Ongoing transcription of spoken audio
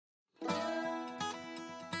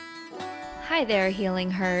Hi there,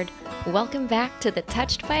 Healing Herd. Welcome back to the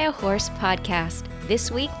Touched by a Horse podcast.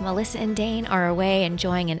 This week, Melissa and Dane are away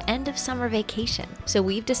enjoying an end of summer vacation. So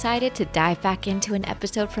we've decided to dive back into an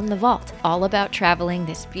episode from the vault, all about traveling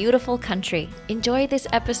this beautiful country. Enjoy this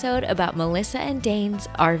episode about Melissa and Dane's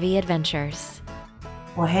RV adventures.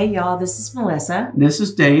 Well, hey, y'all, this is Melissa. This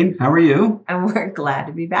is Dane. How are you? And we're glad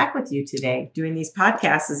to be back with you today. Doing these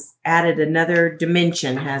podcasts has added another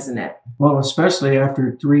dimension, hasn't it? Well, especially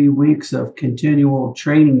after 3 weeks of continual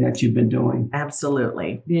training that you've been doing.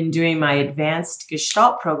 Absolutely. Been doing my advanced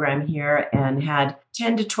Gestalt program here and had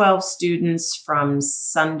 10 to 12 students from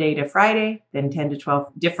Sunday to Friday, then 10 to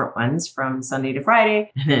 12 different ones from Sunday to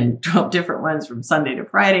Friday, and then 12 different ones from Sunday to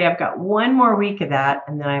Friday. I've got one more week of that,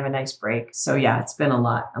 and then I have a nice break. So yeah, it's been a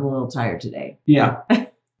lot. I'm a little tired today. Yeah,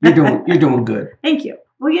 you're doing good. Thank you.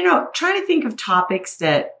 Well, trying to think of topics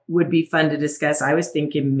that would be fun to discuss. I was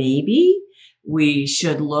thinking maybe we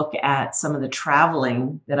should look at some of the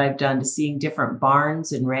traveling that I've done to seeing different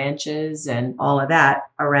barns and ranches and all of that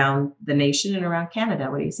around the nation and around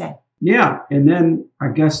Canada. What do you say? Yeah, and then I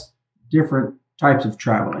guess different types of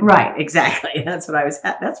traveling. Right, exactly. That's where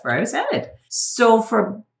I was headed. So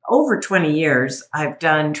for over 20 years, I've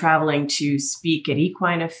done traveling to speak at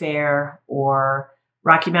Equine Affair or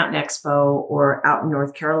Rocky Mountain Expo or out in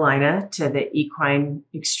North Carolina to the Equine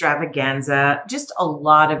Extravaganza, just a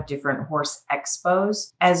lot of different horse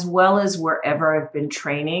expos, as well as wherever I've been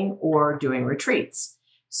training or doing retreats.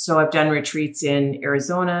 So I've done retreats in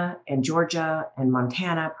Arizona and Georgia and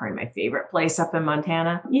Montana, probably my favorite place up in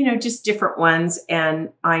Montana, just different ones. And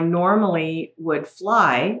I normally would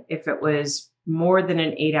fly if it was more than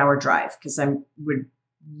an 8-hour drive because I would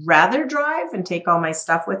rather drive and take all my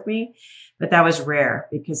stuff with me. But that was rare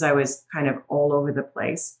because I was kind of all over the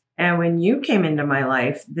place. And when you came into my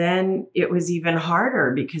life, then it was even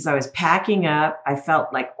harder because I was packing up. I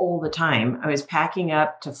felt like all the time I was packing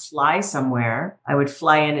up to fly somewhere. I would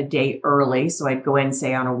fly in a day early. So I'd go in,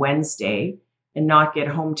 say, on a Wednesday and not get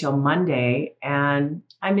home till Monday. And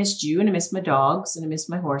I missed you and I missed my dogs and I missed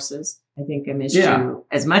my horses. I think I missed you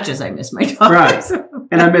as much as I missed my dogs. Right.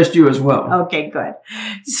 And I missed you as well. Okay, good.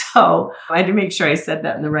 So I had to make sure I said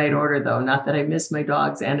that in the right order, though. Not that I missed my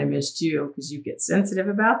dogs and I missed you, because you get sensitive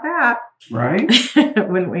about that. Right.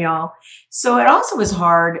 Wouldn't we all? So it also was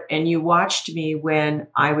hard. And you watched me when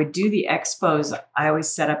I would do the expos. I always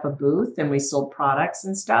set up a booth and we sold products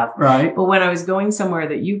and stuff. Right. But when I was going somewhere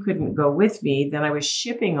that you couldn't go with me, then I was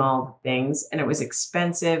shipping all the things and it was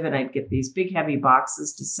expensive. And I'd get these big, heavy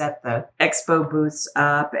boxes to set the expo booths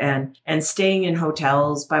up and staying in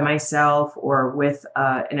hotels by myself or with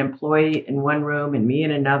an employee in one room and me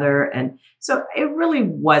in another. And so it really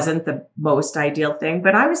wasn't the most ideal thing.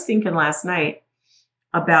 But I was thinking last night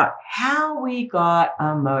about how we got a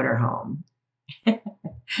motorhome.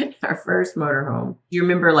 Our first motorhome. Do you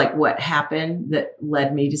remember what happened that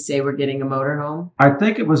led me to say we're getting a motorhome? I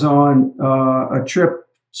think it was on a trip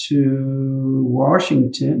to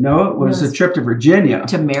Washington. No, it was a trip to Virginia.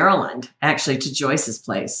 To Maryland, actually, to Joyce's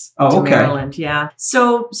place. Oh, okay. Maryland, yeah.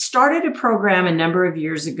 So started a program a number of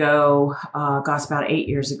years ago, about 8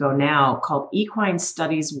 years ago now, called Equine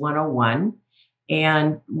Studies 101,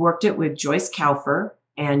 and worked it with Joyce Kaufer.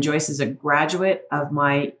 And Joyce is a graduate of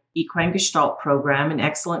my Equine Gestalt program, an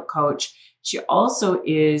excellent coach. She also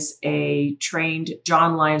is a trained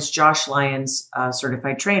Josh Lyons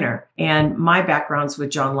certified trainer. And my background's with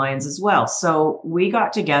John Lyons as well. So we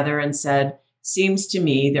got together and said, seems to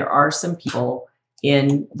me there are some people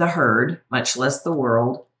in the herd, much less the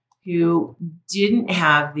world, who didn't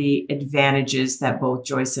have the advantages that both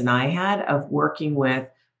Joyce and I had of working with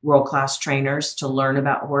world-class trainers to learn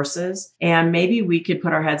about horses. And maybe we could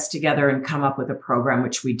put our heads together and come up with a program,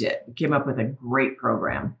 which we did. We came up with a great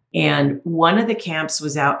program. And one of the camps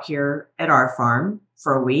was out here at our farm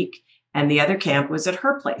for a week. And the other camp was at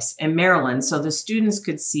her place in Maryland. So the students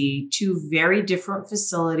could see two very different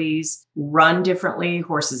facilities, run differently.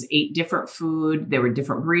 Horses ate different food. There were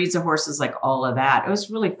different breeds of horses, like all of that. It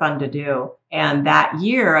was really fun to do. And that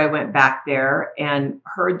year I went back there and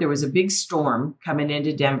heard there was a big storm coming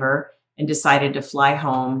into Denver and decided to fly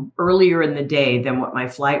home earlier in the day than what my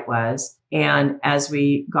flight was. And as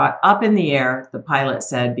we got up in the air, the pilot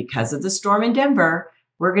said, because of the storm in Denver,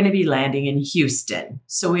 we're going to be landing in Houston.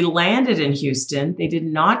 So we landed in Houston. They did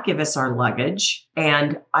not give us our luggage.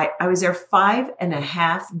 And I was there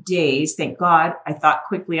 5.5 days. Thank God. I thought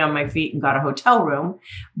quickly on my feet and got a hotel room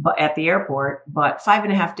at the airport, but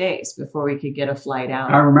 5.5 days before we could get a flight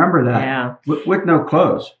out. I remember that. Yeah. With no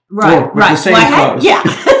clothes. Right. With the same clothes. Yeah.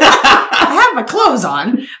 I have my clothes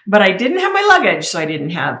on, but I didn't have my luggage. So I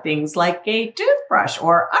didn't have things like a toothbrush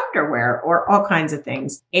or underwear or all kinds of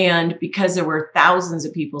things. And because there were thousands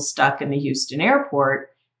of people stuck in the Houston airport,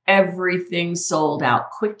 everything sold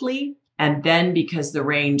out quickly. And then because the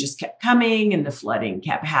rain just kept coming and the flooding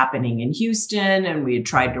kept happening in Houston, and we had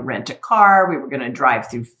tried to rent a car, we were going to drive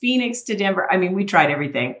through Phoenix to Denver. I mean, we tried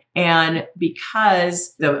everything. And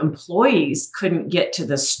because the employees couldn't get to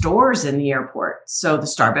the stores in the airport, so the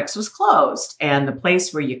Starbucks was closed and the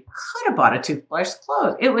place where you could have bought a toothbrush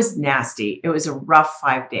closed. It was nasty. It was a rough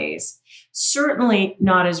 5 days. Certainly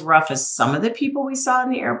not as rough as some of the people we saw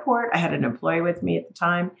in the airport. I had an employee with me at the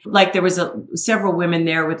time. Like there was several women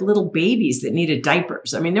there with little babies that needed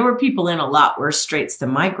diapers. I mean, there were people in a lot worse straits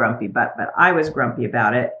than my grumpy butt, but I was grumpy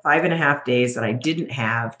about it. 5.5 days that I didn't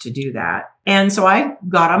have to do that. And so I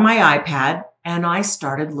got on my iPad and I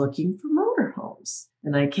started looking for motorhomes.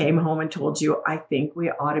 And I came home and told you, I think we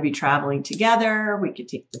ought to be traveling together. We could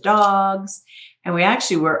take the dogs. And we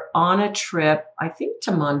actually were on a trip, I think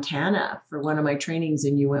to Montana for one of my trainings,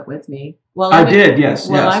 and you went with me. Well, I did, yes.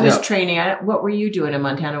 Well, yes, I was training. What were you doing in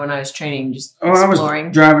Montana when I was training? Just exploring? I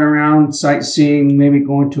was driving around, sightseeing, maybe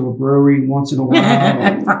going to a brewery once in a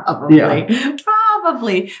while. Probably. Yeah.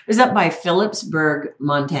 Probably. It was up by Phillipsburg,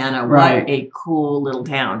 Montana. Right. What a cool little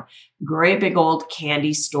town. Great big old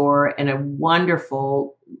candy store and a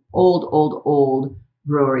wonderful old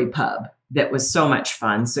brewery pub that was so much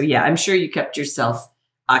fun. So yeah, I'm sure you kept yourself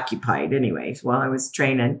occupied anyways while I was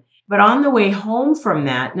training. But on the way home from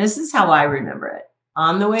that, and this is how I remember it.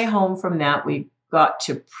 On the way home from that, we got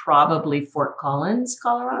to probably Fort Collins,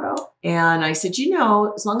 Colorado. And I said,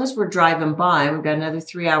 as long as we're driving by, we've got another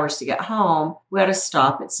 3 hours to get home, we ought to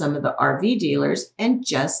stop at some of the RV dealers and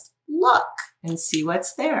just look and see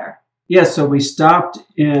what's there. Yeah, so we stopped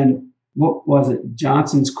in, what was it,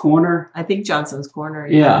 Johnson's Corner? I think Johnson's Corner.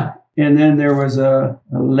 Yeah. And then there was a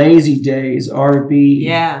Lazy Days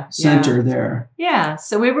RV center there. Yeah.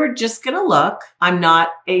 So we were just going to look. I'm not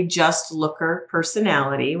a just looker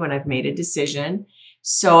personality when I've made a decision.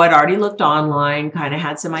 So I'd already looked online, kind of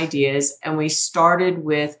had some ideas. And we started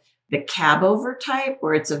with the cab over type,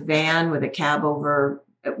 where it's a van with a cab over.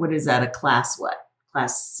 What is that? A class what?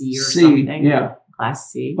 Class C or something? Yeah. Class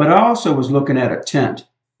C. But I also was looking at a tent.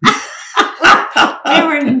 We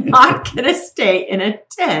were not going to stay in a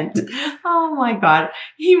tent. Oh my God.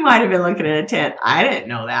 He might have been looking at a tent. I didn't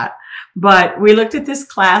know that. But we looked at this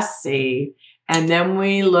Class C, and then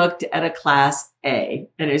we looked at a Class A.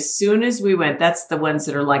 And as soon as we went, that's the ones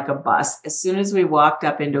that are like a bus. As soon as we walked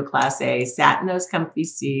up into a Class A, sat in those comfy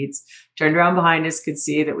seats, turned around behind us, could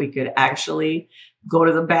see that we could actually go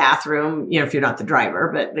to the bathroom, if you're not the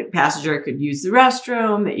driver, but the passenger could use the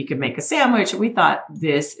restroom, that you could make a sandwich. And we thought,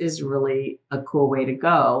 this is really a cool way to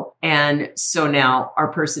go. And so now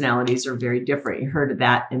our personalities are very different. You heard of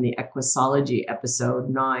that in the Equisology episode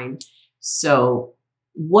 9. So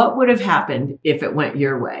what would have happened if it went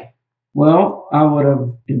your way? Well, I would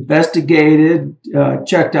have investigated,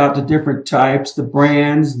 checked out the different types, the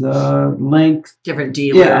brands, the length. Different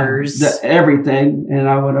dealers. Everything. And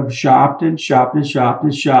I would have shopped and shopped and shopped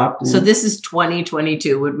and shopped. So this is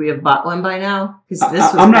 2022. Would we have bought one by now?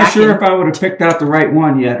 I'm not sure if I would have picked out the right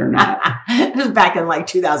one yet or not. It was back in like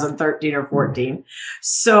 2013 or 14.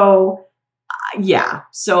 So... yeah.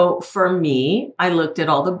 So for me, I looked at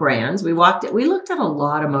all the brands. We looked at a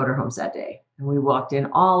lot of motorhomes that day. And we walked in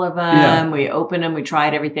all of them. Yeah. We opened them. We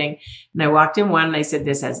tried everything. And I walked in one and I said,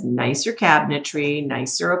 this has nicer cabinetry,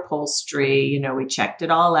 nicer upholstery. We checked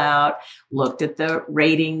it all out, looked at the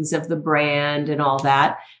ratings of the brand and all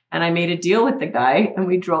that. And I made a deal with the guy and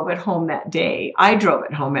we drove it home that day. I drove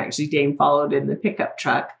it home. Actually, Dane followed in the pickup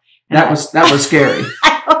truck. That was scary.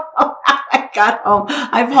 Got home.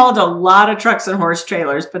 I've hauled a lot of trucks and horse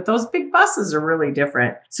trailers, but those big buses are really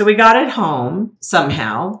different. So we got it home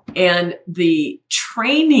somehow. And the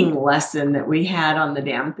training lesson that we had on the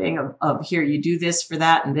damn thing of here, you do this for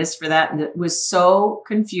that and this for that. And it was so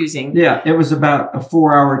confusing. Yeah. It was about a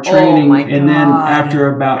 4-hour training. Oh my God. And then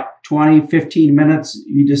after about 20, 15 minutes,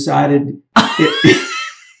 you decided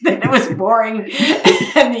that it was boring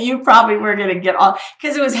and that you probably were going to get all,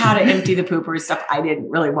 because it was how to empty the pooper stuff. I didn't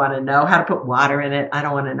really want to know how to put water in it. I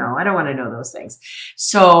don't want to know. I don't want to know those things.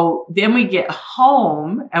 So then we get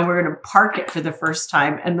home and we're going to park it for the first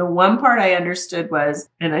time. And the one part I understood was,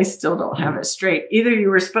 and I still don't have it straight, either you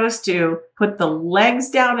were supposed to put the legs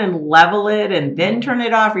down and level it and then turn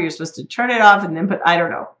it off, or you're supposed to turn it off and then I don't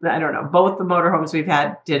know. Both the motorhomes we've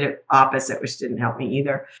had did it opposite, which didn't help me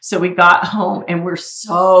either. So we got home and we're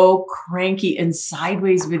so so cranky and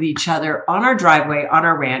sideways with each other on our driveway, on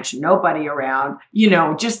our ranch, nobody around,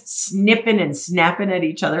 just snipping and snapping at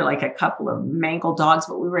each other like a couple of mangled dogs,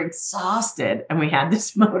 but we were exhausted and we had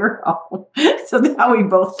this motor home. So that we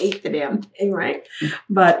both ate the damn thing, right?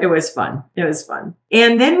 But it was fun. It was fun.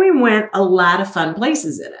 And then we went a lot of fun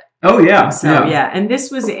places in it. Oh, yeah. So, yeah. And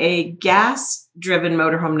this was a gas-driven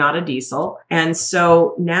motorhome, not a diesel. And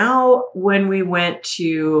so now when we went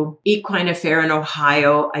to Equine Affair in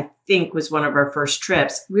Ohio, I think was one of our first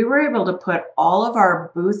trips, we were able to put all of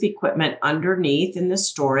our booth equipment underneath in the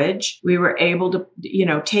storage. We were able to,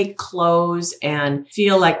 take clothes and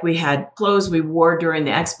feel like we had clothes we wore during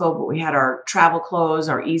the expo, but we had our travel clothes,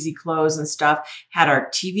 our easy clothes and stuff, had our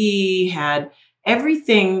TV, had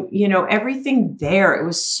everything, everything there. It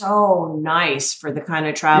was so nice for the kind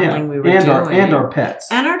of traveling we were doing. And our pets.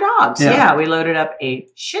 And our dogs. Yeah. We loaded up a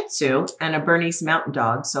Shih Tzu and a Bernese Mountain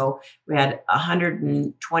Dog. So we had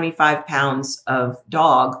 125 pounds of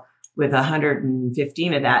dog with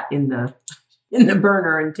 115 of that in the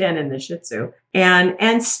burner and 10 in the Shih Tzu,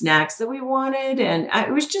 and snacks that we wanted. And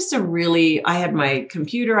it was just I had my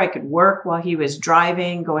computer. I could work while he was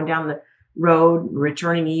driving, going down the road,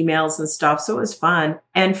 returning emails and stuff. So it was fun.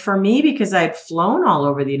 And for me, because I'd flown all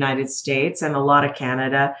over the United States and a lot of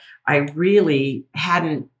Canada, I really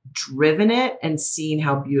hadn't driven it and seen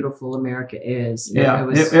how beautiful America is. Yeah,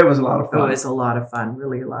 it was a lot of fun. It was a lot of fun,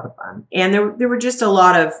 really a lot of fun. And there were just a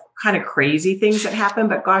lot of kind of crazy things that happened.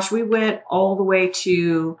 But gosh, we went all the way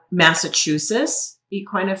to Massachusetts.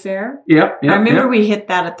 Equine Affair. Yep. I remember we hit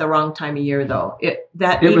that at the wrong time of year, though. It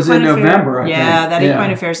was in November. I think.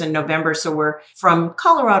 Equine Affair is in November. So we're from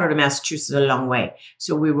Colorado to Massachusetts, a long way.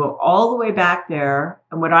 So we were all the way back there.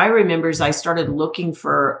 And what I remember is I started looking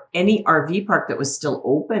for any RV park that was still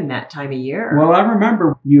open that time of year. Well, I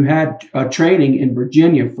remember you had a training in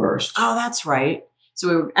Virginia first. Oh, that's right.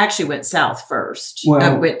 So we actually went south first. Well,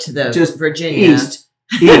 I went to just Virginia.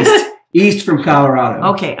 East from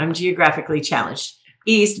Colorado. Okay, I'm geographically challenged.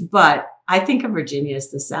 East, but I think of Virginia as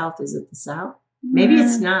the South. Is it the South? Maybe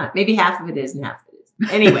it's not. Maybe half of it is and half of it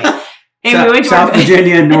isn't. Anyway, we went to South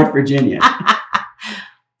Virginia and North Virginia.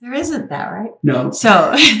 There isn't that, right? No.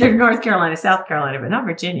 So they're North Carolina, South Carolina, but not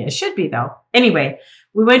Virginia. It should be, though. Anyway,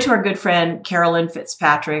 we went to our good friend Carolyn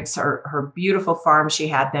Fitzpatrick's, her beautiful farm she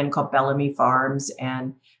had then called Bellamy Farms,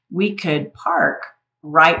 and we could park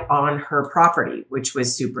right on her property, which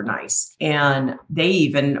was super nice. And they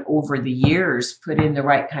even over the years put in the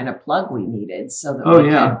right kind of plug we needed so that we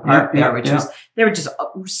could park there, they were just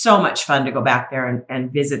so much fun to go back there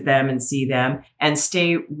and visit them and see them and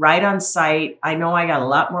stay right on site. I know I got a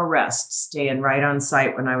lot more rest staying right on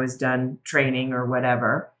site when I was done training or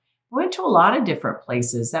whatever. We went to a lot of different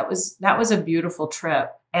places. That was a beautiful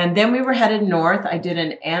trip. And then we were headed north. I did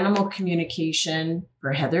an animal communication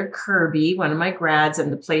for Heather Kirby, one of my grads, and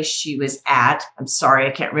the place she was at. I'm sorry,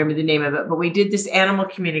 I can't remember the name of it, but we did this animal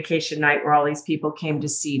communication night where all these people came to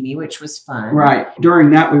see me, which was fun. Right.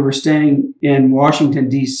 During that, we were staying in Washington,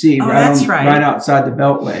 D.C., right outside the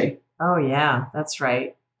Beltway. Oh, yeah, that's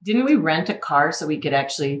right. Didn't we rent a car so we could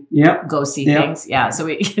actually go see things? Yeah. So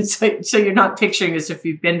so you're not picturing this if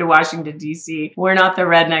you've been to Washington, D.C. We're not the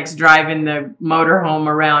rednecks driving the motorhome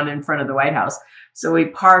around in front of the White House. So we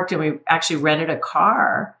parked and we actually rented a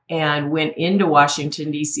car and went into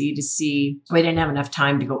Washington, D.C. to see. We didn't have enough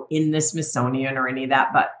time to go in the Smithsonian or any of that,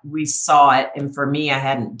 but we saw it. And for me, I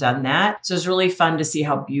hadn't done that. So it was really fun to see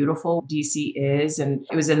how beautiful D.C. is. And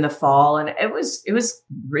it was in the fall and it was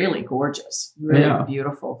really gorgeous, really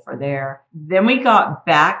beautiful for there. Then we got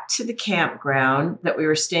back to the campground that we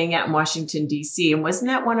were staying at in Washington, D.C. And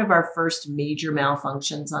wasn't that one of our first major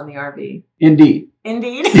malfunctions on the RV? Indeed.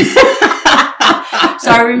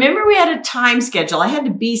 So I remember we had a time schedule. I had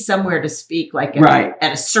to be somewhere to speak like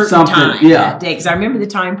at a certain time that day because I remember the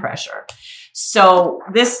time pressure. So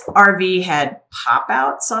this RV had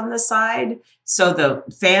pop-outs on the side. So the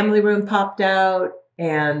family room popped out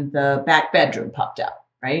and the back bedroom popped out,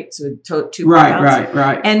 right? So two pop-outs.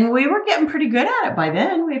 Right. And we were getting pretty good at it by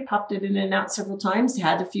then. We popped it in and out several times,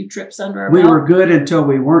 had a few trips under our belt. We were good until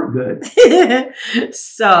we weren't good.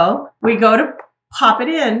 So we go to pop it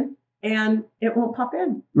in. And it won't pop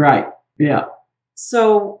in. Right. Yeah.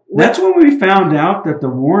 So that's when we found out that the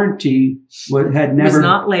warranty was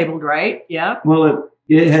not labeled right. Yeah. Well,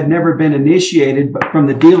 it had never been initiated, but from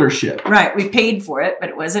the dealership. Right. We paid for it, but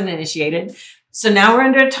it wasn't initiated. So now we're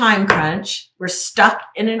under a time crunch. We're stuck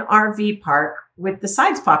in an RV park with the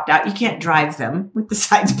sides popped out. You can't drive them with the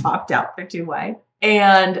sides popped out. They're too wide.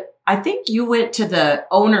 And I think you went to the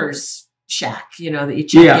owner's shack, that you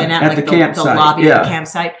check in at, at like the campsite. The lobby of the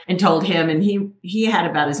campsite, and told him, and he had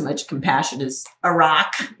about as much compassion as a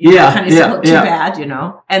rock. Kind of said, too bad,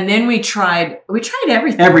 And then we tried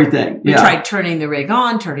everything. Everything. We tried turning the rig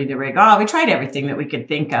on, turning the rig off. We tried everything that we could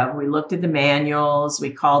think of. We looked at the manuals.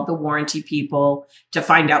 We called the warranty people to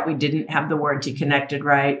find out we didn't have the warranty connected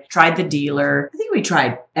right. Tried the dealer. I think we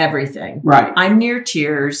tried everything. Right. I'm near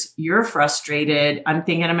tears. You're frustrated. I'm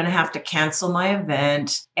thinking I'm going to have to cancel my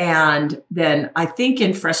event. And then I think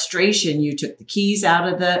in frustration, you took the keys out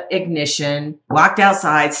of the ignition, walked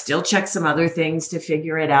outside, still checked some other things to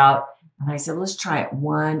figure it out. And I said, let's try it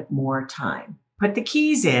one more time. Put the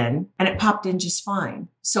keys in and it popped in just fine.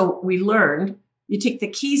 So we learned you take the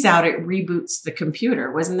keys out, it reboots the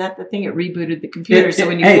computer. Wasn't that the thing? It rebooted the computer. So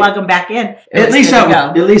when you plug them back in, at least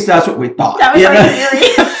that's what we thought. That was our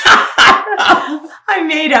theory.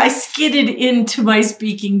 I skidded into my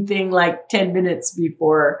speaking thing like 10 minutes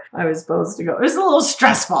before I was supposed to go. It was just a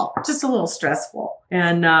little stressful.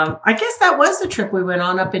 And I guess that was the trip we went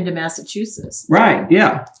on up into Massachusetts. Right,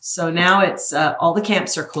 yeah. So now it's all the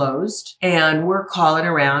camps are closed and we're calling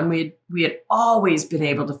around. We had always been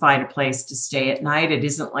able to find a place to stay at night. It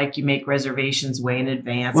isn't like you make reservations way in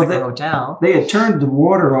advance at the hotel. They had turned the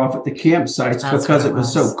water off at the campsites because it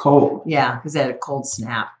was so cold. Yeah, because they had a cold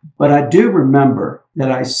snap. But I do remember that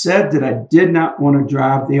I said that I did not want to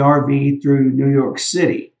drive the RV through New York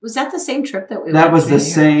City. Was that the same trip that we went? That was the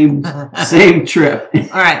same trip.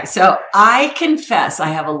 All right. So I confess I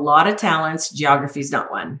have a lot of talents. Geography's not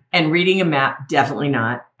one. And reading a map, definitely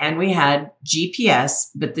not. And we had GPS,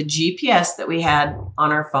 but the GPS that we had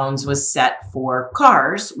on our phones was set for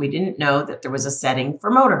cars. We didn't know that there was a setting for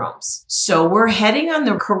motorhomes. So we're heading on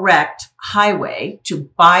the correct highway to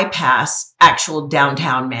bypass actual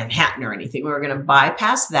downtown Manhattan or anything. We were going to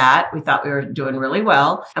bypass that. We thought we were doing really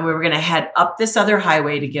well. And we were going to head up this other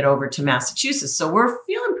highway to get over to Massachusetts. So we're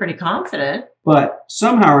feeling pretty confident. But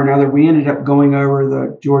somehow or another, we ended up going over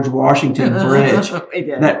the George Washington Bridge. We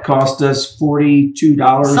did. That cost us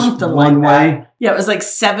 $42 something one like way. That. Yeah, it was like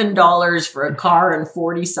 $7 for a car and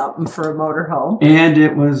 $40-something for a motorhome. And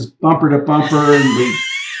it was bumper to bumper, and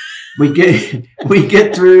we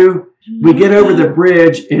get through. We get over the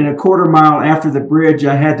bridge, and a quarter mile after the bridge,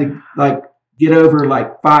 I had to get over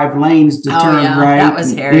 5 lanes to turn right. That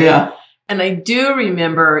was hairy. Yeah. And I do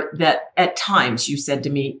remember that at times you said to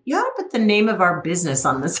me, you ought to put the name of our business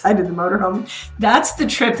on the side of the motorhome. That's the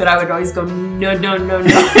trip that I would always go, no. We're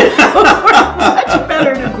much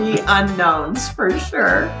better to be unknowns for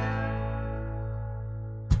sure.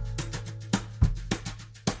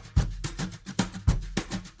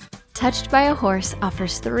 Touched by a Horse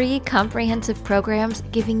offers 3 comprehensive programs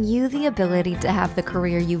giving you the ability to have the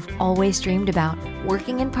career you've always dreamed about,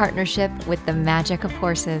 working in partnership with the magic of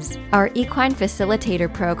horses. Our Equine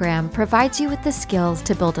Facilitator program provides you with the skills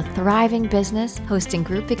to build a thriving business hosting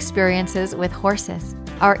group experiences with horses.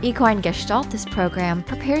 Our Equine Gestaltist program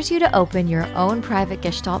prepares you to open your own private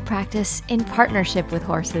Gestalt practice in partnership with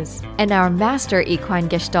horses. And our Master Equine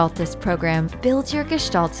Gestaltist program builds your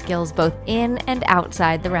Gestalt skills both in and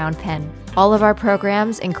outside the round pen. All of our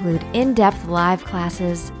programs include in-depth live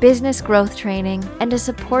classes, business growth training, and a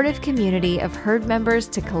supportive community of herd members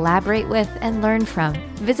to collaborate with and learn from.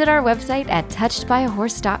 Visit our website at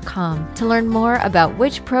touchedbyahorse.com to learn more about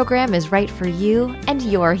which program is right for you and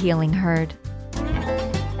your healing herd.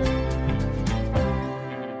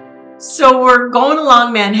 So we're going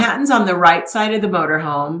along. Manhattan's on the right side of the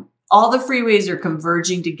motorhome. All the freeways are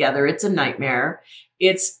converging together. It's a nightmare.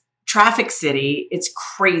 It's traffic city. It's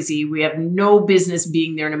crazy. We have no business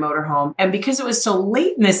being there in a motorhome. And because it was so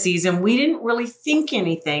late in the season, we didn't really think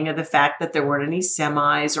anything of the fact that there weren't any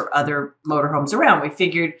semis or other motorhomes around. We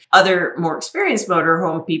figured other more experienced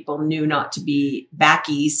motorhome people knew not to be back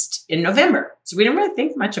east in November. So we didn't really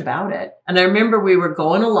think much about it. And I remember we were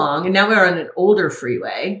going along, and now we're on an older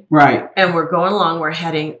freeway. Right. And we're going along. We're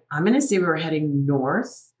heading, I'm going to say we were heading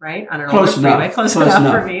north, right? On an Close older freeway. Close enough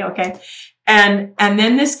for me. Okay. And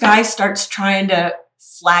then this guy starts trying to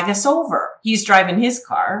flag us over. He's driving his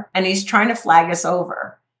car and he's trying to flag us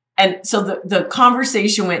over. And so the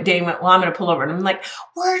conversation Dane went, well, I'm going to pull over. And I'm like,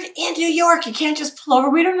 we're in New York. You can't just pull over.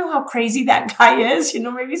 We don't know how crazy that guy is.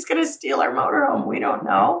 Maybe he's going to steal our motorhome. We don't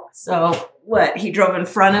know. So what? He drove in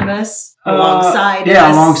front of us, alongside us.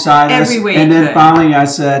 Yeah, alongside us. Every way and then could. Finally I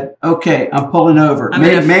said, okay, I'm pulling over.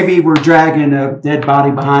 Maybe we're dragging a dead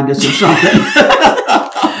body behind us or something.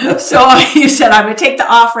 So he said, I'm going to take the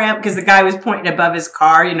off ramp because the guy was pointing above his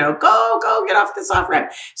car, go get off this off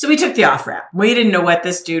ramp. So we took the off ramp. We didn't know what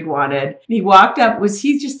this dude wanted. He walked up.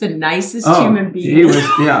 He's just the nicest human being? He was,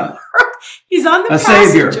 yeah. He's on the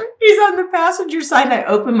passenger. Savior. He's on the passenger side. And I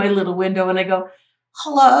open my little window and I go,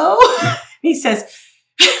 hello. He says,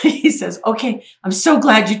 okay, I'm so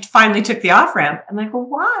glad you finally took the off ramp. I'm like, well,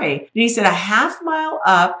 why? And he said, a half mile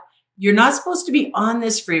up, you're not supposed to be on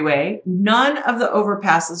this freeway. None of the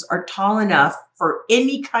overpasses are tall enough for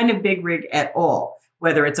any kind of big rig at all,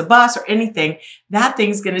 whether it's a bus or anything. That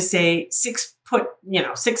thing's going to say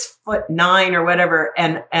 6'9" or whatever,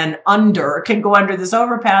 and under can go under this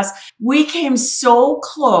overpass. We came so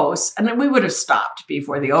close, and we would have stopped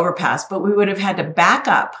before the overpass, but we would have had to back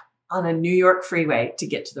up on a New York freeway to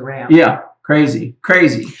get to the ramp. Yeah. Crazy.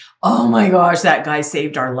 Oh my gosh, that guy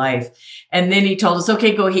saved our life. And then he told us,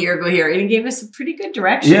 okay, go here. And he gave us some pretty good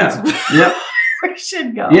directions. Yeah. We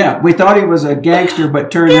should go. Yeah. We thought he was a gangster, but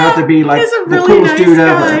turned out to be like the really coolest dude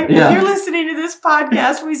ever. Yeah. If you're listening to this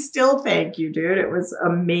podcast, we still thank you, dude. It was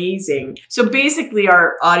amazing. So basically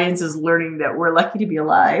our audience is learning that we're lucky to be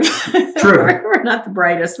alive. True. We're not the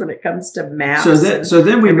brightest when it comes to maps. So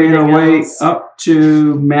then we made our way up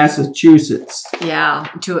to Massachusetts. Yeah,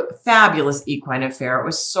 to a fabulous equine affair. It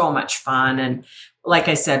was so much fun. And like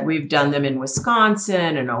I said, we've done them in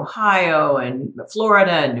Wisconsin and Ohio and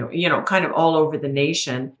Florida and, kind of all over the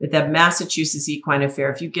nation. But the Massachusetts Equine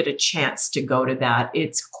Affair, if you get a chance to go to that,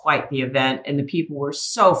 it's quite the event. And the people were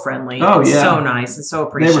so friendly and so nice and so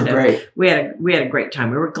appreciative. They were great. We had a great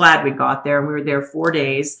time. We were glad we got there, and we were there 4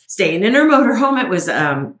 days, staying in our motorhome. It was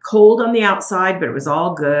cold on the outside, but it was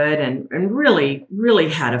all good, and really, really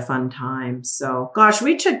had a fun time. So, gosh,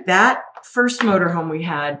 we took that first motorhome we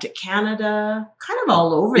had to Canada, kind of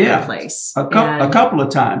all over the place. A couple of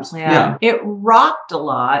times. Yeah. It rocked a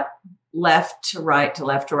lot, left to right.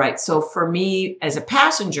 So for me as a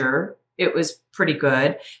passenger, it was pretty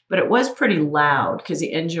good, but it was pretty loud because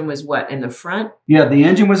the engine was in the front? Yeah, the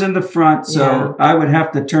engine was in the front. So I would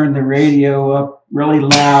have to turn the radio up really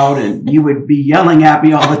loud, and you would be yelling at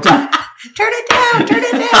me all the time. Turn it down.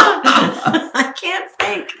 I can't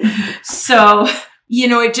think. So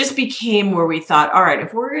it just became where we thought, all right,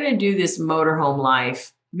 if we're going to do this motorhome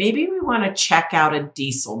life, maybe we want to check out a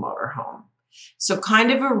diesel motorhome. So kind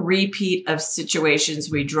of a repeat of situations.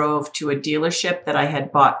 We drove to a dealership that I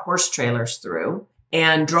had bought horse trailers through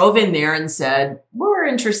and drove in there and said, we're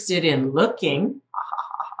interested in looking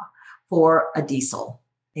for a diesel.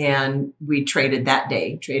 And we traded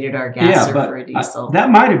our gasser for a diesel. That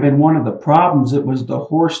might have been one of the problems. It was the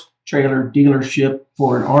horse trailer dealership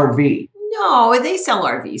for an RV. No, they sell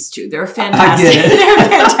RVs too. They're fantastic. I get it.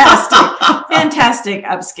 They're fantastic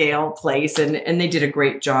upscale place, and they did a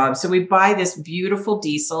great job. So we buy this beautiful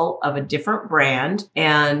diesel of a different brand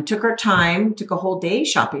and took our time, took a whole day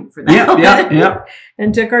shopping for that. Yeah.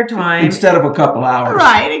 And took our time. Instead of a couple hours.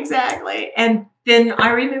 Right, exactly. And then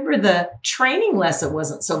I remember the training lesson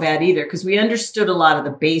wasn't so bad either because we understood a lot of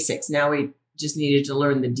the basics. Now we just needed to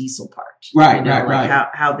learn the diesel part. Right.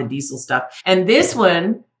 How the diesel stuff. And this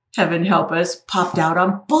one, heaven help us, popped out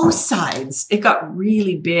on both sides. It got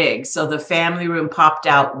really big. So the family room popped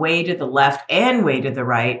out way to the left and way to the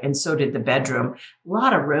right. And so did the bedroom. A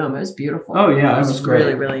lot of room. It was beautiful. Oh, yeah. It was great.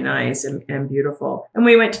 Really, really nice and beautiful. And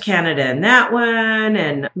we went to Canada in that one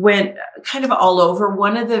and went kind of all over.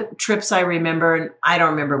 One of the trips I remember, and I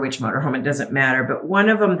don't remember which motorhome, it doesn't matter, but one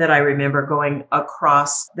of them that I remember going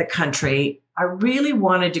across the country, I really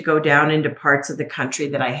wanted to go down into parts of the country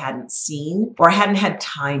that I hadn't seen or hadn't had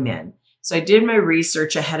time in. So I did my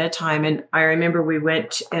research ahead of time. And I remember we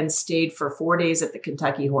went and stayed for 4 days at the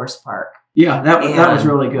Kentucky Horse Park. Yeah, that was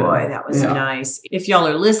really good. Boy, that was nice. If y'all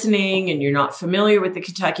are listening and you're not familiar with the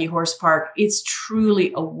Kentucky Horse Park, it's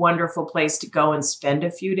truly a wonderful place to go and spend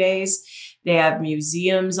a few days. They have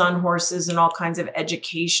museums on horses and all kinds of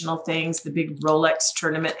educational things. The big Rolex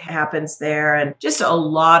tournament happens there, and just a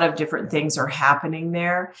lot of different things are happening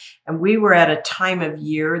there. And we were at a time of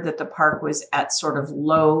year that the park was at sort of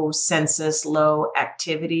low census, low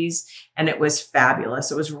activities, and it was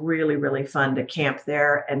fabulous. It was really, really fun to camp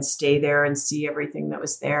there and stay there and see everything that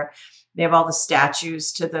was there. They have all the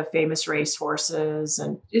statues to the famous race horses,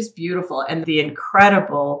 and it's beautiful. And the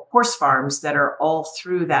incredible horse farms that are all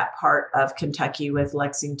through that part of Kentucky with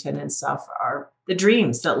Lexington and stuff are the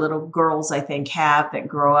dreams that little girls, I think, have that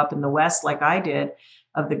grow up in the West like I did,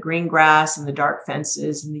 of the green grass and the dark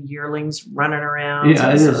fences and the yearlings running around.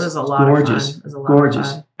 Yeah, so it was a lot gorgeous. of fun. It was a lot gorgeous.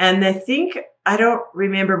 of fun. And I don't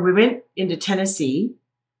remember, we went into Tennessee.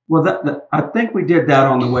 Well, I think we did that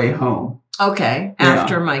on the way home. Okay.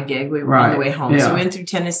 After my gig, we were on the way home. So we went through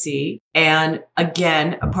Tennessee. And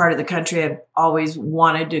again, a part of the country I've always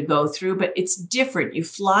wanted to go through, but it's different. You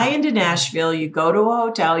fly into Nashville, you go to a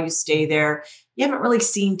hotel, you stay there. You haven't really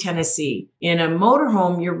seen Tennessee. In a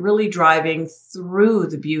motorhome, you're really driving through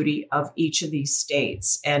the beauty of each of these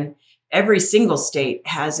states. And every single state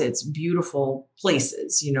has its beautiful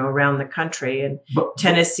places, around the country. And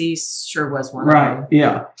Tennessee sure was one of them. Right.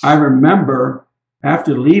 Yeah. I remember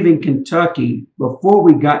after leaving Kentucky, before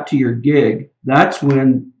we got to your gig, that's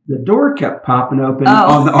when the door kept popping open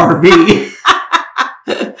on the RV.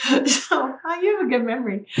 So you have a good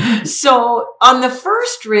memory. So on the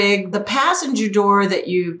first rig, the passenger door that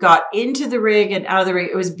you got into the rig and out of the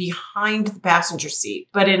rig, it was behind the passenger seat.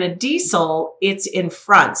 But in a diesel, it's in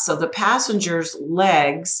front. So the passenger's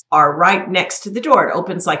legs are right next to the door. It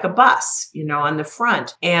opens like a bus, on the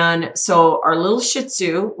front. And so our little Shih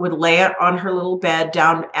Tzu would lay on her little bed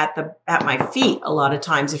down at my feet a lot of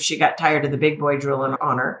times if she got tired of the big boy drilling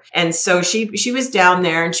on her. And so she was down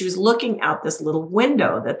there and she was looking out this little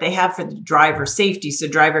window that they have for the driver safety. So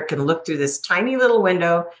driver can look through this tiny little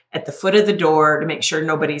window at the foot of the door to make sure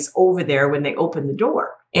nobody's over there when they open the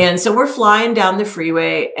door. And so we're flying down the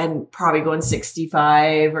freeway and probably going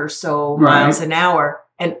 65 or so miles an hour.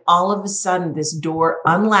 And all of a sudden, this door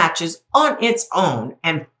unlatches on its own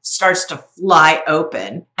and starts to fly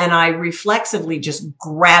open. And I reflexively just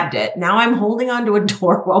grabbed it. Now I'm holding onto a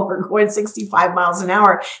door while we're going 65 miles an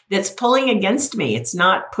hour that's pulling against me. It's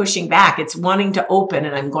not pushing back. It's wanting to open.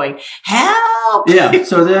 And I'm going, help. Yeah.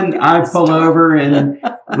 So then I pull over and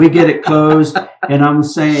we get it closed. And I'm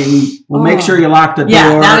saying, well, make sure you lock the door.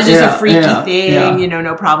 Yeah, that was just a freaky thing,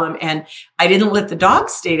 no problem. And I didn't let the dog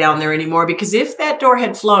stay down there anymore because if that door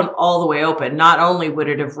had flown all the way open, not only would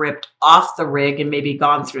it have ripped off the rig and maybe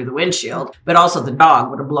gone through the windshield, but also the dog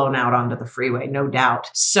would have blown out onto the freeway, no doubt.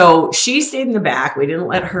 So she stayed in the back. We didn't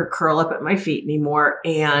let her curl up at my feet anymore.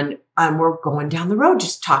 And we're going down the road,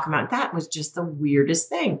 just talking about that. It was just the weirdest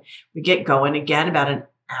thing. We get going again about an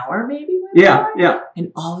hour maybe. Yeah.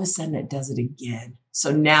 And all of a sudden it does it again.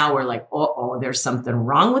 So now we're like, there's something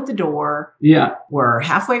wrong with the door. Yeah. We're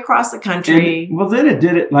halfway across the country. And, well, then it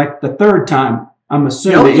did it like the third time, I'm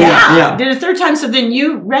assuming. Yeah. Did it a third time. So then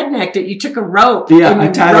you rednecked it. You took a rope. Yeah, I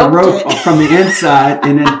tied a rope from the inside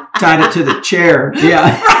and then tied it to the chair.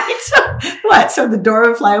 Yeah. Right. So the door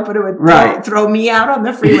would fly open. It would throw me out on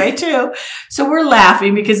the freeway too. So we're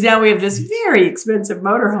laughing because now we have this very expensive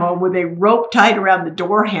motorhome with a rope tied around the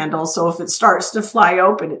door handle. So if it starts to fly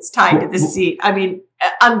open, it's tied to the seat. I mean,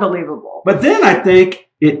 unbelievable. But then I think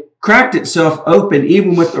it cracked itself open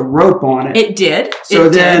even with the rope on it. It did. So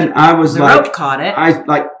then I was the rope caught it.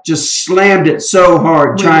 I just slammed it so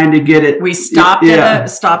hard trying to get it. We stopped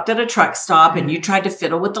at a truck stop and you tried to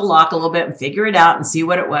fiddle with the lock a little bit and figure it out and see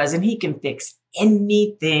what it was. And he can fix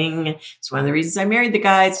anything. It's one of the reasons I married the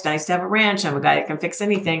guy. It's nice to have a ranch. I'm a guy that can fix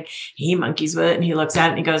anything. He monkeys with it and he looks at it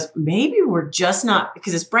and he goes, maybe we're just not,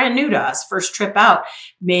 because it's brand new to us, first trip out,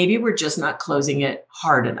 maybe we're just not closing it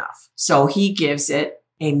hard enough. So he gives it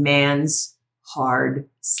a man's hard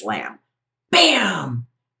slam. Bam!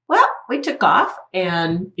 Well, we took off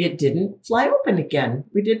and it didn't fly open again.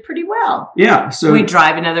 We did pretty well. Yeah. So we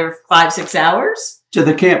drive another 5-6 hours to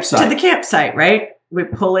the campsite. Right? We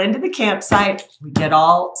pull into the campsite, we get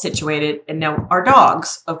all situated, and now our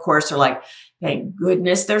dogs, of course, are like, thank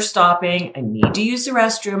goodness they're stopping. I need to use the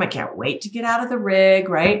restroom. I can't wait to get out of the rig,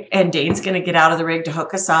 right? And Dane's going to get out of the rig to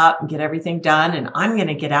hook us up and get everything done, and I'm going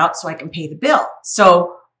to get out so I can pay the bill.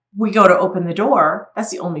 So we go to open the door.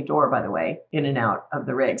 That's the only door, by the way, in and out of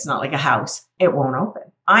the rig. It's not like a house. It won't open.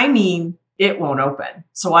 I mean, it won't open.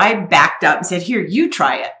 So I backed up and said, here, you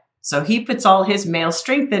try it. So he puts all his male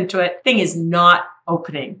strength into it. Thing is not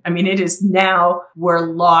opening. I mean, it is now, we're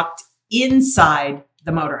locked inside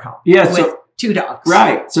the motorhome with 2 dogs.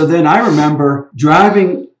 Right. So then I remember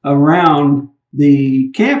driving around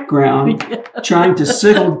the campground trying to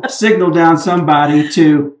signal down somebody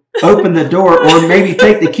to open the door or maybe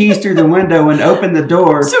take the keys through the window and open the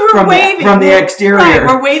door from the exterior. Right,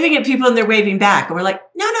 we're waving at people and they're waving back. And we're like,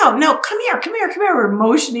 no, come here. We're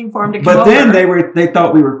motioning for them to come over. But then they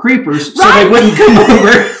thought we were creepers, so they wouldn't come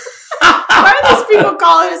over. Why are these people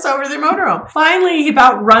calling us over to their motorhome? Finally, he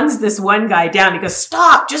about runs this one guy down. He goes,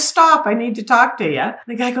 stop, just stop. I need to talk to you.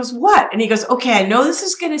 The guy goes, what? And he goes, okay, I know this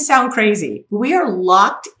is going to sound crazy. We are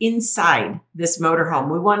locked inside this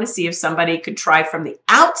motorhome. We want to see if somebody could try from the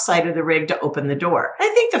outside of the rig to open the door. I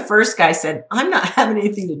think the first guy said, I'm not having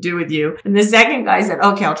anything to do with you. And the second guy said,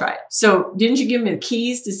 okay, I'll try it. So didn't you give me the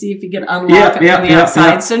keys to see if you could unlock it from the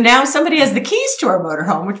outside? Yeah. So now somebody has the keys to our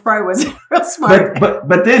motorhome, which probably wasn't real smart.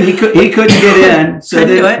 But then he couldn't get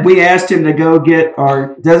then we asked him to go get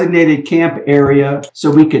our designated camp area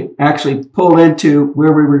so we could actually pull into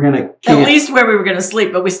where we were going to camp. At least where we were going to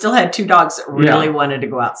sleep, but we still had 2 dogs that really wanted to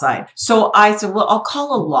go outside. So I said, well, I'll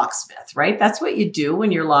call a locksmith, right? That's what you do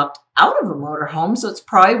when you're locked out of a motorhome. So it's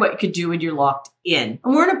probably what you could do when you're locked in.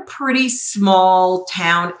 And we're in a pretty small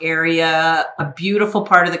town area, a beautiful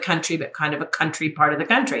part of the country, but kind of a country part of the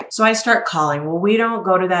country. So I start calling. Well, we don't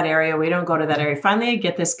go to that area. We don't go to that area. Finally, I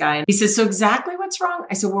get this guy. And he says, so exactly what's wrong?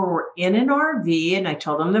 I said, well, we're in an RV. And I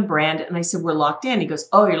told him the brand. And I said, we're locked in. He goes,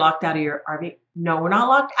 oh, you're locked out of your RV? No, we're not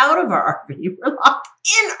locked out of our RV. We're locked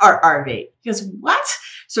in our RV. He goes, what?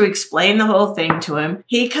 So we explained the whole thing to him.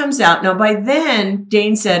 He comes out. Now, by then,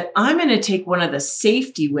 Dane said, I'm going to take one of the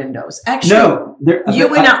safety windows. Actually, you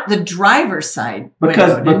went out the driver's side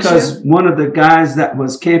because one of the guys that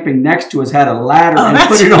was camping next to us had a ladder and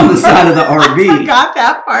put it on the side of the RV. I forgot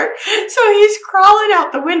that part. So he's crawling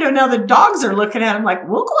out the window. Now the dogs are looking at him like,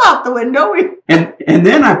 we'll go out the window. And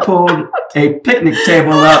then I pulled a picnic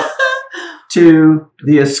table up to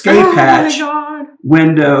the escape hatch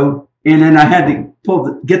window, and then I had to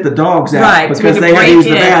get the dogs out because they had to use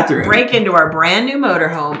the bathroom. Break into our brand new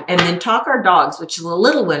motorhome and then talk our dogs, which the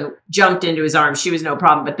little one jumped into his arms. She was no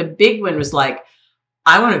problem. But the big one was like,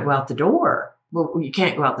 I want to go out the door. Well, you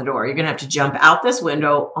can't go out the door. You're going to have to jump out this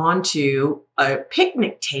window onto a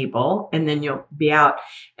picnic table, and then you'll be out.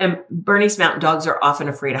 And Bernese Mountain Dogs are often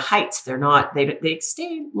afraid of heights. They're not, they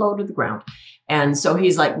stay low to the ground. And so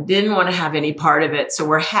he's like, didn't want to have any part of it. So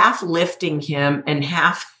we're half lifting him and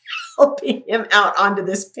half helping him out onto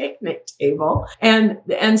this picnic table. And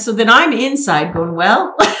so then I'm inside going,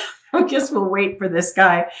 well, I guess we'll wait for this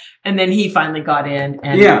guy. And then he finally got in.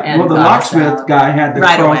 And the locksmith guy had to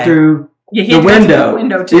crawl through the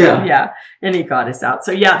window too. Yeah. And he got us out.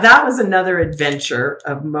 So that was another adventure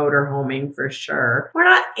of motorhoming for sure. We're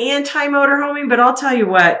not anti-motorhoming, but I'll tell you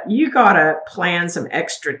what, you got to plan some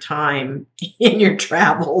extra time in your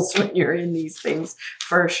travels when you're in these things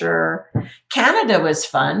for sure. Canada was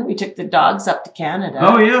fun. We took the dogs up to Canada.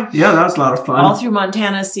 Oh, yeah. Yeah, that was a lot of fun. All through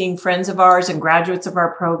Montana, seeing friends of ours and graduates of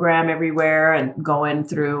our program everywhere and going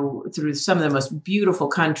through some of the most beautiful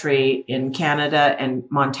country in Canada and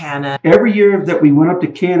Montana. Every year that we went up to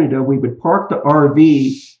Canada, we would park the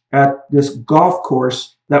RV at this golf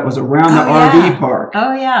course that was around the RV park.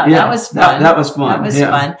 Oh, yeah. That was fun. That was fun. That was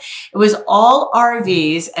fun. It was all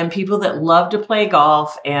RVs and people that love to play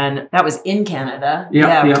golf. And that was in Canada.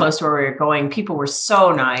 Close to where we were going. People were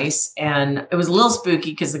so nice. And it was a little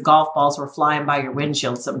spooky because the golf balls were flying by your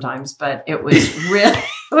windshield sometimes. But it was really...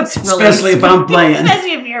 Especially if I'm playing.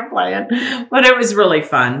 Especially if you're playing. But it was really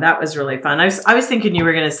fun. That was really fun. I was thinking you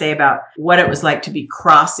were going to say about what it was like to be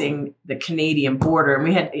crossing the Canadian border. And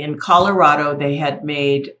we had in Colorado, they had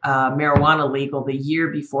made marijuana legal the year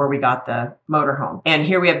before we got the motorhome. And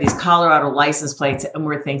here we have these Colorado license plates. And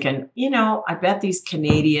we're thinking, I bet these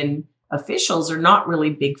Canadian officials are not really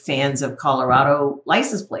big fans of Colorado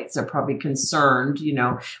license plates. They're probably concerned.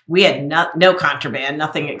 We had no contraband,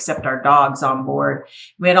 nothing except our dogs on board.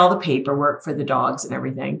 We had all the paperwork for the dogs and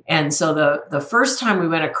everything. And so the first time we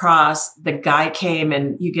went across, the guy came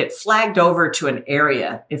and you get flagged over to an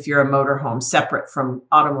area if you're a motorhome separate from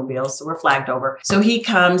automobiles. So we're flagged over. So he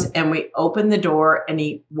comes and we open the door and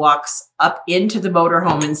he walks up into the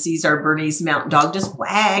motorhome and sees our Bernese Mountain Dog just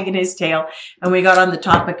wagging his tail. And we got on the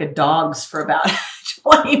topic of dogs for about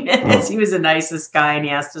 20 minutes. He was the nicest guy and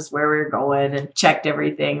he asked us where we were going and checked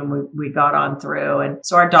everything and we got on through. And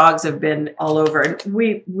so our dogs have been all over and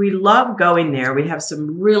we love going there. We have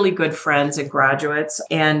some really good friends and graduates.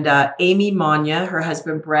 And Amy Manya, her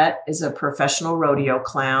husband Brett, is a professional rodeo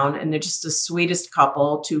clown and they're just the sweetest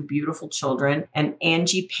couple, 2 beautiful children. And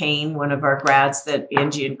Angie Payne, one of our grads,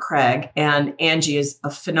 Angie and Craig. And Angie is a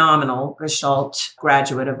phenomenal Gestalt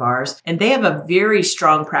graduate of ours. And they have a very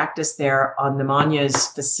strong practice there on the Manya's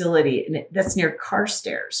facility. And that's near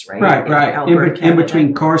Carstairs, right? Right. In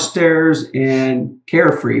between Carstairs and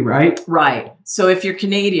Carefree, right? Right. So if you're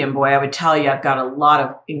Canadian, boy, I would tell you, I've got a lot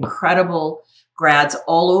of incredible grads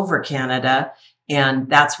all over Canada. And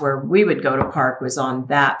that's where we would go to park, was on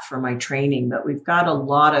that for my training. But we've got a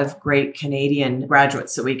lot of great Canadian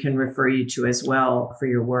graduates that we can refer you to as well for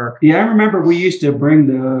your work. Yeah, I remember we used to bring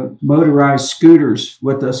the motorized scooters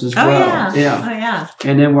with us as well. Oh, yeah.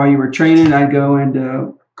 And then while you were training, I'd go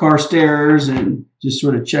into Carstairs and just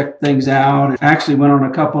sort of check things out. And actually went on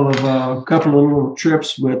a couple of little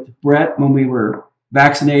trips with Brett when we were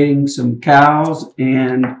vaccinating some cows.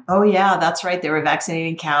 And oh yeah, that's right, they were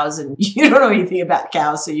vaccinating cows and you don't know anything about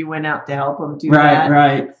cows, so you went out to help them do that.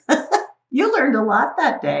 Right. You learned a lot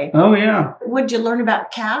that day. Oh yeah. What did you learn about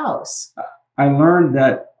cows? I learned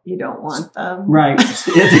that you don't want them. Right.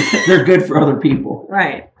 They're good for other people.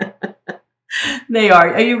 Right. They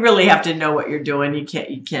are. You really have to know what you're doing. You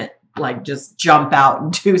can't like just jump out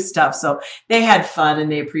and do stuff. So they had fun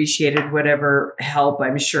and they appreciated whatever help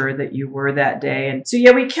I'm sure that you were that day. And so,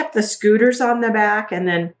 yeah, we kept the scooters on the back. And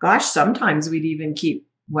then, gosh, sometimes we'd even keep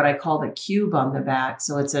what I call the cube on the back.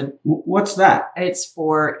 So what's that? It's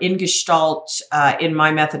for in Gestalt, in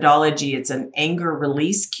my methodology, it's an anger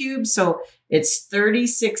release cube. So it's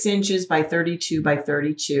 36 inches by 32 by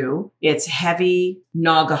 32. It's heavy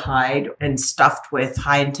Naugahyde and stuffed with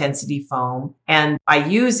high intensity foam. And I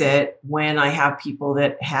use it when I have people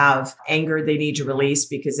that have anger they need to release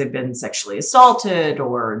because they've been sexually assaulted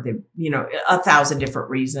or they, 1,000 different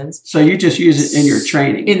reasons. So you just use it in your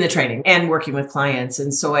training? In the training and working with clients.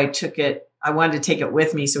 And so I wanted to take it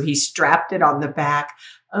with me. So he strapped it on the back.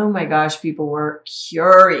 Oh my gosh, people were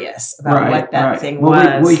curious about what that thing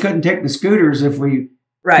was. We couldn't take the scooters if we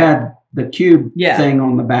had the cube thing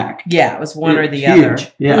on the back. Yeah, it was one or the other.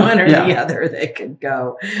 One or the other that could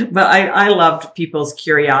go. But I loved people's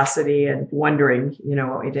curiosity and wondering,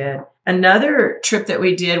 what we did. Another trip that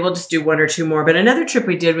we did, we'll just do one or two more, but another trip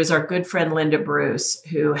we did was our good friend Linda Bruce,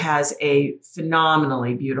 who has a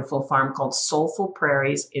phenomenally beautiful farm called Soulful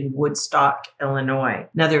Prairies in Woodstock, Illinois.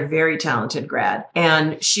 Another very talented grad.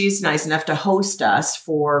 And she's nice enough to host us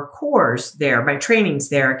for CORS there, my trainings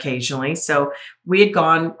there occasionally. So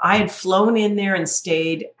I had flown in there and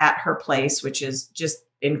stayed at her place, which is just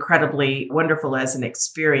incredibly wonderful as an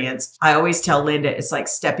experience. I always tell Linda it's like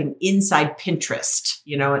stepping inside Pinterest.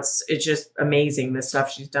 It's just amazing the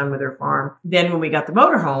stuff she's done with her farm. Then when we got the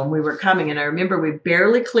motorhome, we were coming and I remember we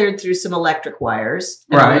barely cleared through some electric wires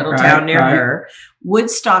in a little town near her.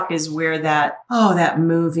 Woodstock is where that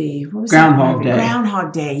movie, what was Groundhog Day.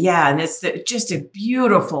 Groundhog Day. Yeah. And it's just a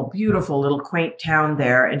beautiful, beautiful little quaint town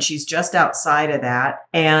there. And she's just outside of that.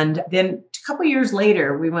 And then a couple years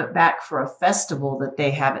later, we went back for a festival that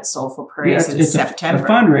they have at Soulful Prairies in September. A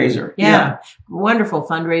fundraiser. Yeah. Wonderful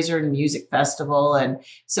fundraiser and music festival. And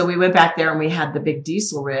so we went back there and we had the big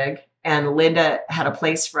diesel rig and Linda had a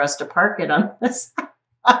place for us to park it on the side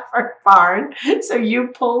of our barn. So you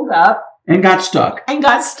pulled up. And got stuck.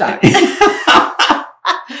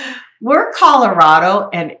 We're Colorado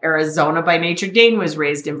and Arizona by nature. Dane was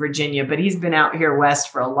raised in Virginia, but he's been out here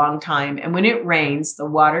west for a long time. And when it rains, the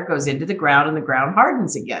water goes into the ground and the ground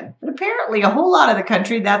hardens again. But apparently a whole lot of the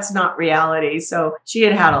country, that's not reality. So she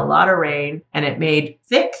had a lot of rain and it made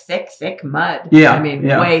thick mud. Yeah.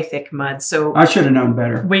 Way thick mud. So I should have known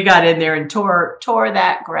better. We got in there and tore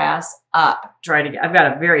that grass up I've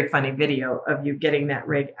got a very funny video of you getting that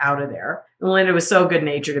rig out of there. And Linda was so good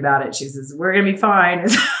natured about it. She says, we're going to be fine.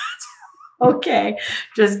 Okay,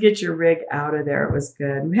 just get your rig out of there. It was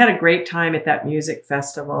good. We had a great time at that music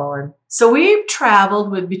festival. And so we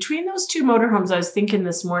traveled between those two motorhomes. I was thinking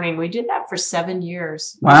this morning, we did that for 7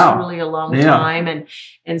 years. Wow. It was really a long time.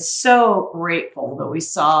 And so grateful that we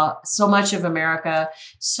saw so much of America,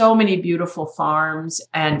 so many beautiful farms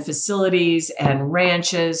and facilities and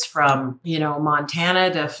ranches from,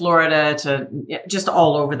 Montana to Florida to just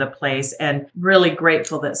all over the place. And really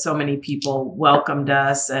grateful that so many people welcomed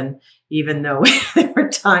us. And even though there were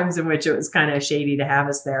times in which it was kind of shady to have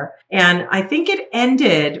us there. And I think it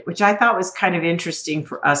ended, which I thought was kind of interesting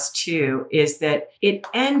for us too, is that it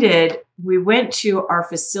ended, we went to our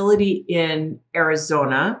facility in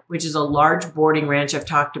Arizona, which is a large boarding ranch. I've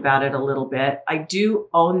talked about it a little bit. I do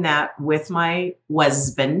own that with my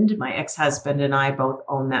husband. My ex-husband and I both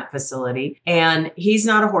own that facility. And he's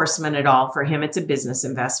not a horseman at all. For him, it's a business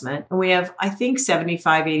investment. And we have, I think,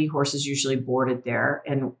 75, 80 horses usually boarded there.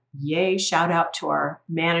 And yay, shout out to our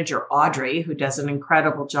manager, Audrey, who does an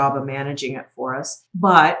incredible job of managing it for us.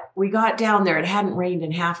 But we got down there. It hadn't rained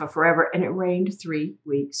in half of forever, and it rained 3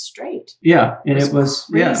 weeks straight. Yeah, and it was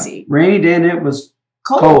crazy. Rained and it was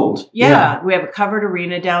cold. Yeah, we have a covered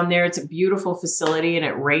arena down there. It's a beautiful facility, and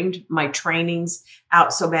it rained my trainings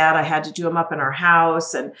out so bad I had to do them up in our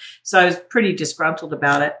house. And so I was pretty disgruntled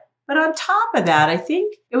about it. But on top of that, I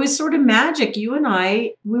think it was sort of magic. You and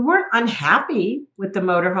I, we weren't unhappy with the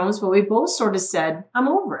motorhomes, but we both sort of said, I'm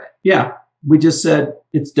over it. Yeah. We just said,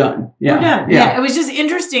 it's done. Yeah. We're done. Yeah. It was just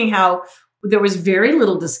interesting how there was very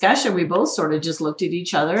little discussion. We both sort of just looked at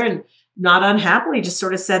each other and not unhappily just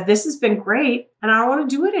sort of said, this has been great and I don't want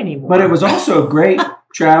to do it anymore. But it was also great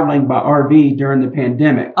traveling by RV during the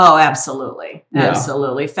pandemic. Oh, absolutely. Yeah.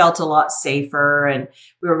 Absolutely. Felt a lot safer and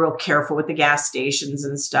we were real careful with the gas stations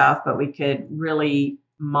and stuff, but we could really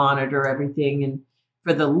monitor everything. And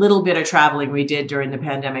for the little bit of traveling we did during the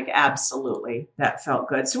pandemic, absolutely, that felt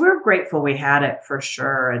good. So we were grateful we had it for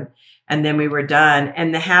sure. And then we were done.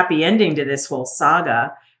 And the happy ending to this whole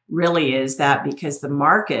saga really is that because the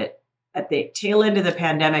market at the tail end of the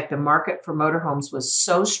pandemic, the market for motorhomes was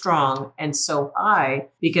so strong and so high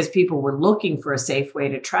because people were looking for a safe way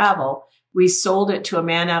to travel. We sold it to a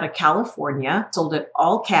man out of California, sold it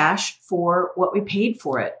all cash for what we paid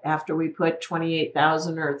for it after we put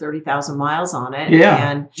 28,000 or 30,000 miles on it. Yeah.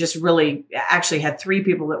 And just really actually had 3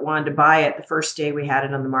 people that wanted to buy it the first day we had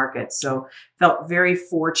it on the market. So felt very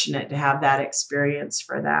fortunate to have that experience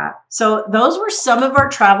for that. So those were some of our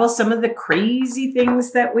travels, some of the crazy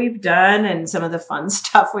things that we've done and some of the fun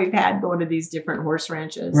stuff we've had going to these different horse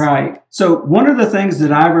ranches. Right. So one of the things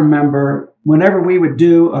that I remember whenever we would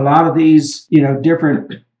do a lot of these,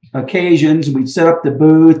 different occasions, we'd set up the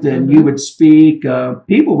booth and you would speak.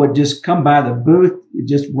 People would just come by the booth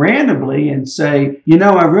just randomly and say,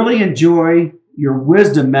 I really enjoy your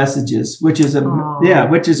wisdom messages, which is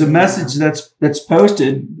a message that's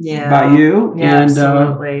posted by you. Yeah, and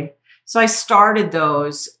absolutely. So I started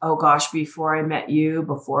those, before I met you,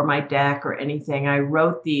 before my deck or anything. I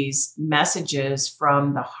wrote these messages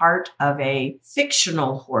from the heart of a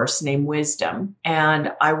fictional horse named Wisdom.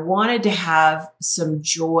 And I wanted to have some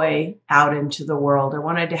joy out into the world. I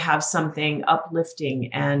wanted to have something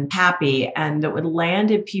uplifting and happy and that would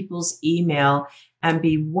land in people's email and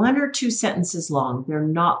be 1 or 2 sentences long. They're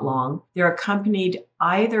not long. They're accompanied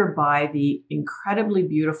either by the incredibly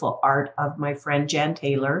beautiful art of my friend Jan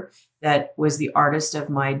Taylor, that was the artist of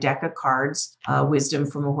my deck of cards, Wisdom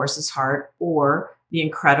from a Horse's Heart, or the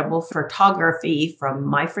incredible photography from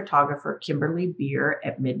my photographer, Kimberly Beer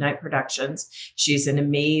at Midnight Productions. She's an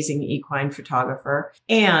amazing equine photographer.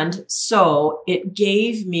 And so it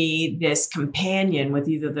gave me this companion with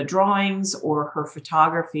either the drawings or her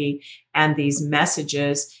photography and these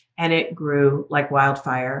messages. And it grew like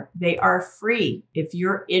wildfire. They are free. If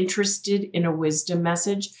you're interested in a wisdom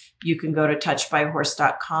message, you can go to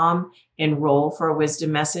touchedbyahorse.com, enroll for a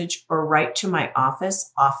wisdom message, or write to my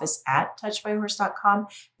office at touchedbyahorse.com.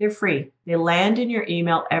 They're free. They land in your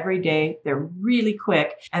email every day. They're really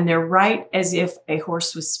quick, and they're right as if a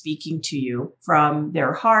horse was speaking to you from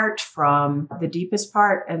their heart, from the deepest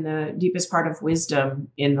part and the deepest part of wisdom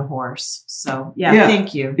in the horse. So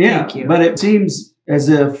thank you. Yeah. Thank you. But it seems as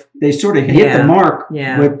if they sort of hit the mark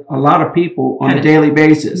with a lot of people on a daily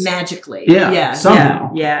basis. Magically.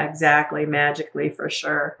 Somehow. Yeah, exactly. Magically, for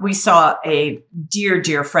sure. We saw a dear,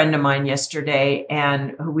 dear friend of mine yesterday,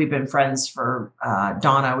 and who we've been friends for,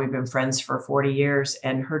 Donna, we've been friends for 40 years,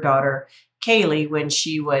 and her daughter, Kaylee, when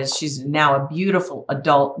she's now a beautiful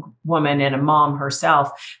adult woman and a mom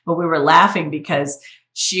herself. But we were laughing because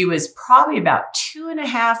she was probably about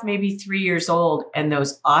 2.5, maybe 3 years old. And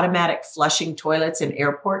those automatic flushing toilets in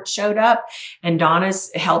airports showed up, and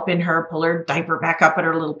Donna's helping her pull her diaper back up and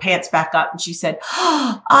her little pants back up. And she said,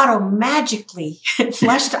 automagically, it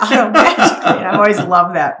flushed automagically. I always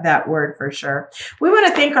love that word for sure. We want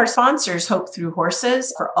to thank our sponsors, Hope Through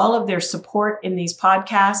Horses, for all of their support in these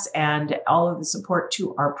podcasts and all of the support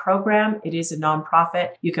to our program. It is a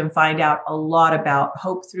nonprofit. You can find out a lot about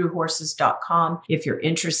hopethroughhorses.com if you're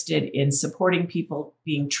interested in supporting people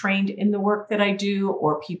being trained in the work that I do,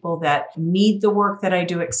 or people that need the work that I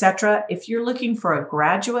do, etc. If you're looking for a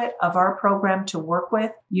graduate of our program to work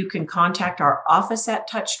with, you can contact our office at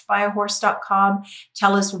touchedbyahorse.com.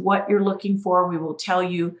 Tell us what you're looking for. We will tell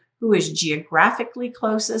you who is geographically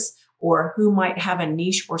closest or who might have a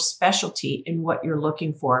niche or specialty in what you're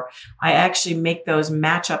looking for. I actually make those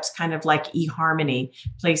matchups kind of like eHarmony,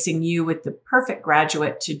 placing you with the perfect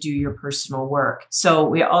graduate to do your personal work. So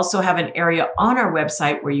we also have an area on our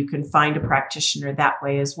website where you can find a practitioner that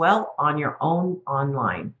way as well, on your own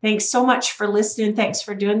online. Thanks so much for listening. Thanks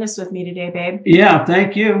for doing this with me today, babe. Yeah,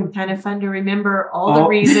 thank you. Kind of fun to remember all the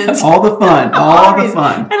reasons. All the fun. And all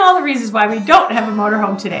the reasons why we don't have a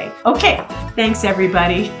motorhome today. Okay. Thanks,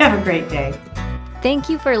 everybody. Have a great day. Thank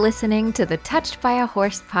you for listening to the Touched by a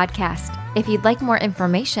Horse podcast. If you'd like more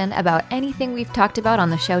information about anything we've talked about on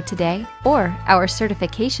the show today, or our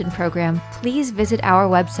certification program, please visit our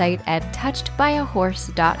website at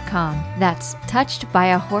touchedbyahorse.com. That's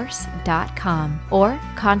touchedbyahorse.com. Or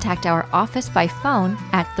contact our office by phone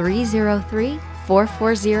at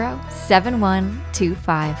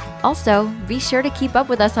 303-440-7125. Also, be sure to keep up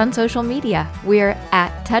with us on social media. We're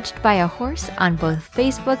at Touched by a Horse on both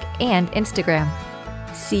Facebook and Instagram.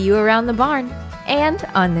 See you around the barn and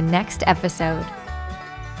on the next episode.